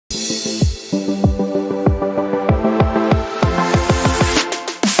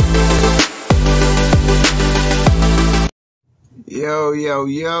Yo, yo,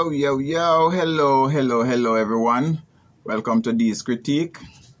 yo, yo, yo. Hello, everyone. Welcome to DeesCritique.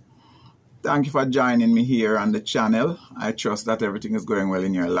 Thank you for joining me here on the channel. I trust that everything is going well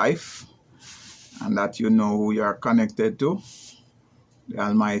in your life and that you know who you are connected to, the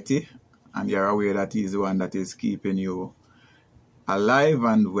Almighty, and you're aware that He's the one that is keeping you alive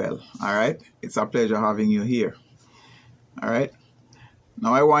and well. All right? It's a pleasure having you here. All right?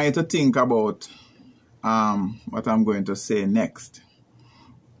 Now I want you to think about what I'm going to say next.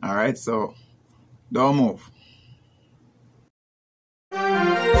 All right, so don't move.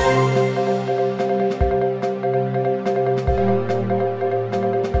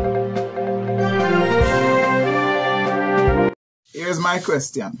 Here's my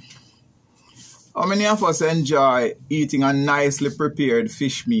question. How many of us enjoy eating a nicely prepared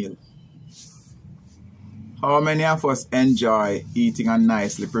fish meal? How many of us enjoy eating a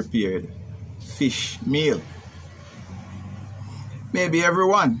nicely prepared fish meal? Maybe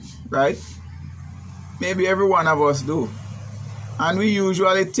everyone, right? Maybe every one of us do. And we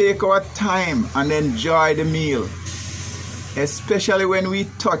usually take our time and enjoy the meal, especially when we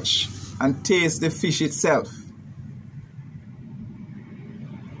touch and taste the fish itself.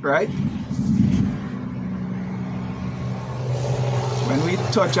 Right? When we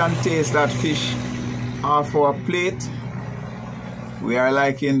touch and taste that fish off our plate, we are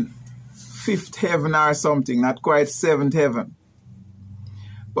like in fifth heaven or something, not quite seventh heaven.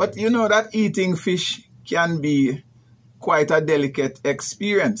 But you know that eating fish can be quite a delicate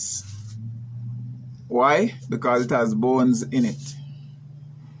experience. Why? Because it has bones in it.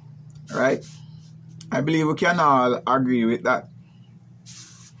 Right? I believe we can all agree with that.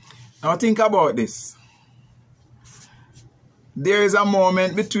 Now think about this. There is a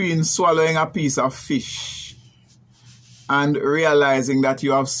moment between swallowing a piece of fish and realizing that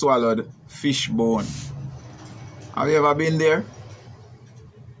you have swallowed fish bone. Have you ever been there?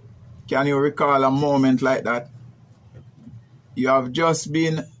 Can you recall a moment like that? You have just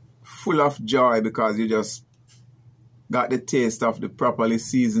been full of joy because you just got the taste of the properly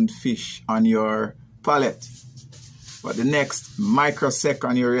seasoned fish on your palate. But the next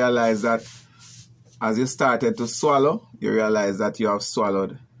microsecond you realize that as you started to swallow, you realize that you have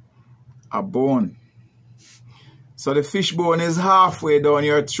swallowed a bone. So the fish bone is halfway down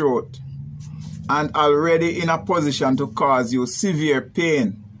your throat and already in a position to cause you severe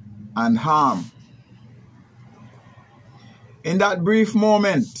pain and harm. In that brief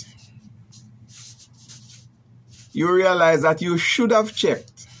moment, you realize that you should have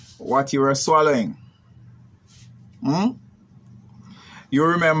checked what you were swallowing. You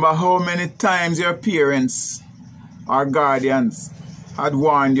remember how many times your parents or guardians had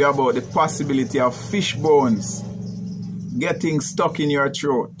warned you about the possibility of fish bones getting stuck in your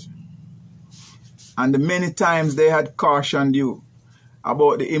throat, and the many times they had cautioned you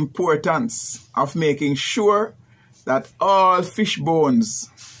about the importance of making sure that all fish bones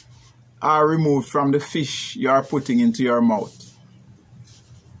are removed from the fish you are putting into your mouth.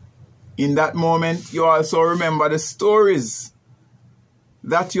 In that moment, you also remember the stories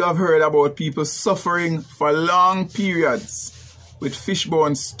that you have heard about people suffering for long periods with fish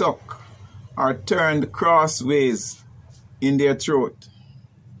bones stuck or turned crossways in their throat.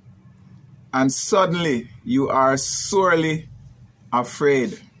 And suddenly, you are sorely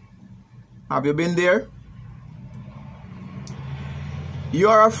afraid. Have you been there? You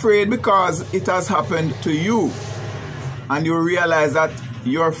are afraid because it has happened to you, and you realize that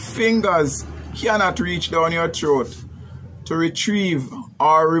your fingers cannot reach down your throat to retrieve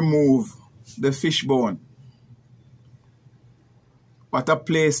or remove the fish bone. What a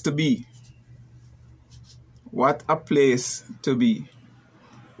place to be. What a place to be.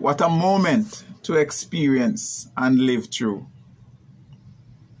 What a moment to experience and live through.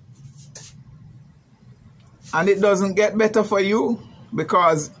 And it doesn't get better for you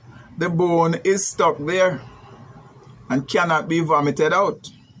because the bone is stuck there and cannot be vomited out.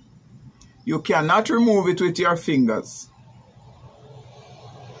 You cannot remove it with your fingers.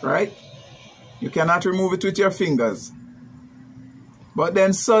 Right? You cannot remove it with your fingers. But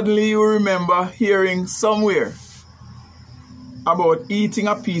then suddenly you remember hearing somewhere about eating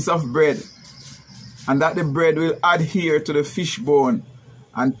a piece of bread and that the bread will adhere to the fish bone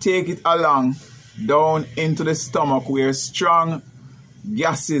and take it along down into the stomach where strong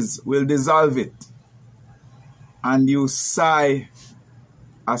gases will dissolve it, and you sigh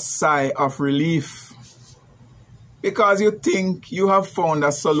a sigh of relief because you think you have found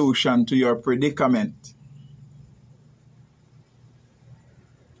a solution to your predicament.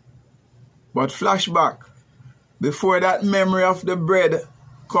 But flashback, before that memory of the bread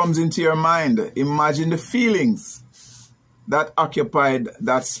comes into your mind, imagine the feelings that occupied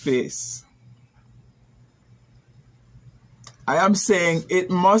that space. I am saying it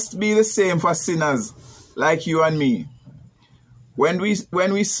must be the same for sinners like you and me. When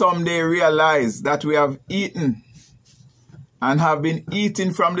we someday realize that we have eaten and have been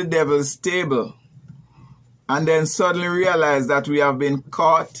eating from the devil's table, and then suddenly realize that we have been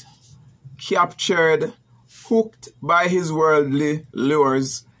caught, captured, hooked by his worldly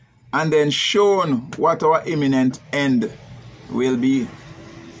lures, and then shown what our imminent end will be.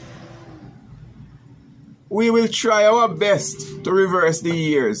 We will try our best to reverse the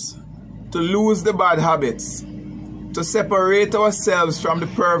years, to lose the bad habits, to separate ourselves from the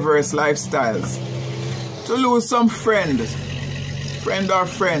perverse lifestyles, to lose some friend or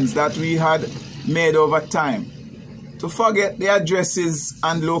friends that we had made over time, to forget the addresses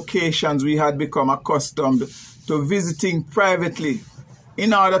and locations we had become accustomed to visiting privately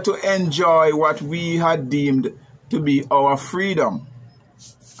in order to enjoy what we had deemed to be our freedom.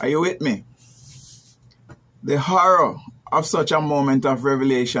 Are you with me? The horror of such a moment of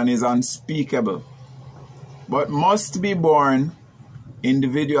revelation is unspeakable, but must be borne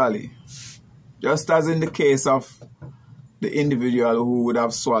individually, just as in the case of the individual who would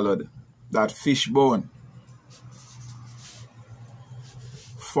have swallowed that fish bone.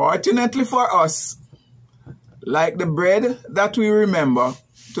 Fortunately for us, like the bread that we remember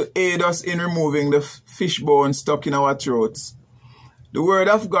to aid us in removing the fish bone stuck in our throats, the Word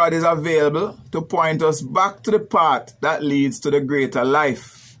of God is available to point us back to the path that leads to the greater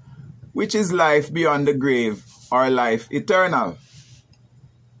life, which is life beyond the grave or life eternal.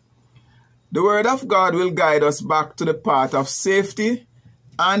 The Word of God will guide us back to the path of safety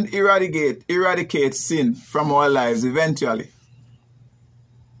and eradicate sin from our lives eventually.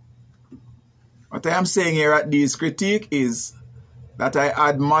 What I am saying here at DeesCritique is that I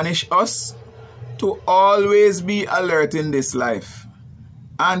admonish us to always be alert in this life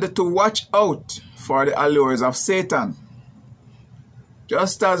and to watch out for the allures of Satan,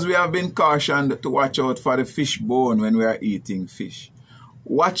 just as we have been cautioned to watch out for the fish bone when we are eating fish.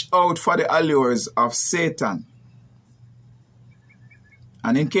 Watch out for the allures of Satan.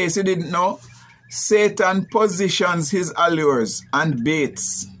 And in case you didn't know, Satan positions his allures and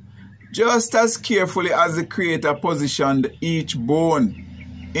baits just as carefully as the Creator positioned each bone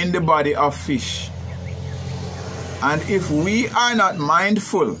in the body of fish. And if we are not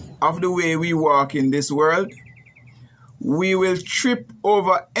mindful of the way we walk in this world, we will trip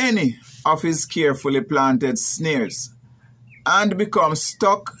over any of his carefully planted snares and become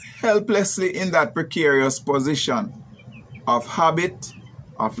stuck helplessly in that precarious position of habit,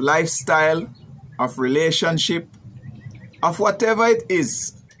 of lifestyle, of relationship, of whatever it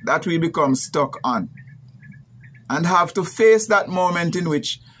is that we become stuck on, and have to face that moment in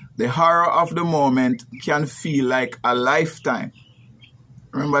which the horror of the moment can feel like a lifetime.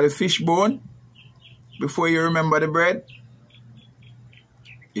 Remember the fish bone before you remember the bread?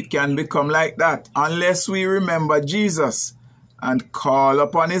 It can become like that unless we remember Jesus and call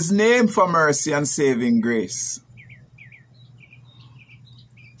upon his name for mercy and saving grace.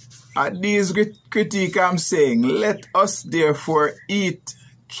 At DeesCritique, I'm saying, let us therefore eat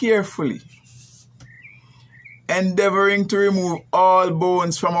carefully, endeavoring to remove all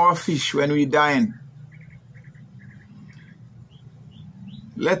bones from our fish when we dine.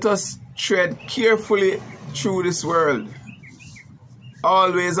 Let us tread carefully through this world,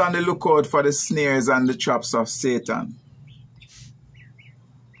 always on the lookout for the snares and the traps of Satan.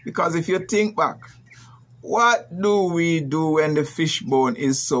 Because if you think back, what do we do when the fish bone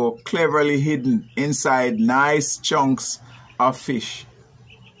is so cleverly hidden inside nice chunks of fish?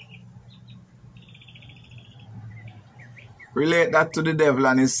 Relate that to the devil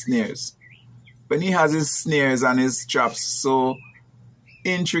and his snares. When he has his snares and his traps so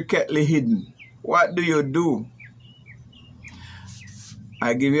intricately hidden, what do?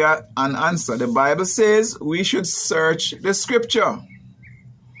 I give you an answer. The Bible says we should search the scripture.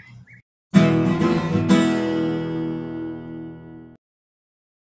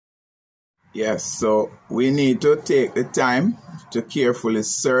 Yes, so we need to take the time to carefully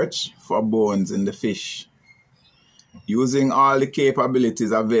search for bones in the fish, using all the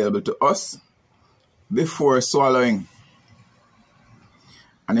capabilities available to us before swallowing.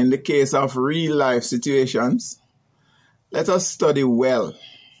 And in the case of real life situations, let us study well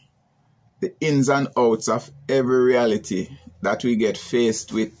the ins and outs of every reality that we get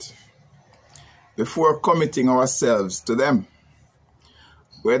faced with before committing ourselves to them.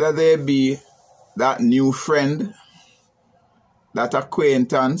 Whether they be that new friend, that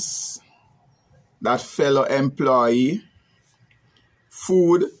acquaintance, that fellow employee,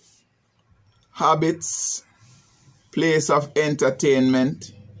 food, habits, place of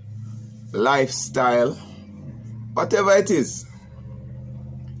entertainment, lifestyle, whatever it is,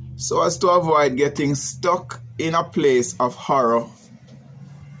 so as to avoid getting stuck in a place of horror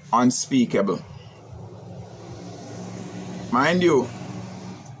unspeakable. Mind you,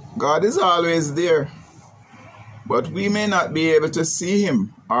 God is always there, but we may not be able to see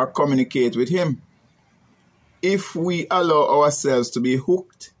Him or communicate with Him if we allow ourselves to be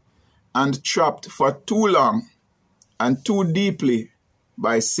hooked and trapped for too long and too deeply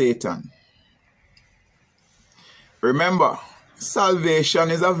by Satan. Remember,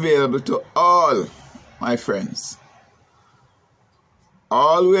 salvation is available to all, my friends.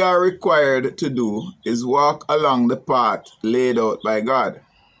 All we are required to do is walk along the path laid out by God.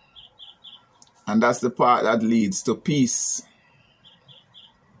 And that's the path that leads to peace.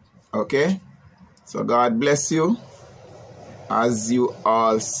 Okay? So God bless you as you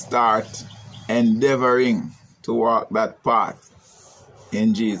all start endeavoring to walk that path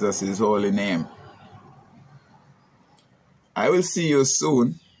in Jesus' holy name. I will see you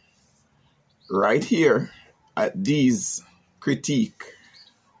soon right here at DeesCritique.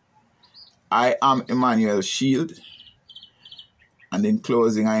 I am Emmanuel Shield, and in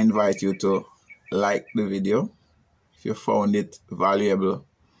closing I invite you to like the video. If you found it valuable,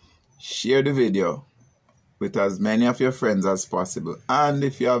 share the video with as many of your friends as possible. And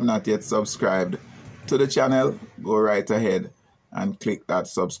if you have not yet subscribed to the channel, go right ahead and click that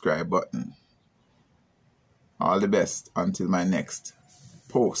subscribe button. All the best until my next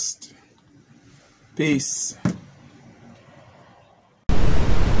post. Peace.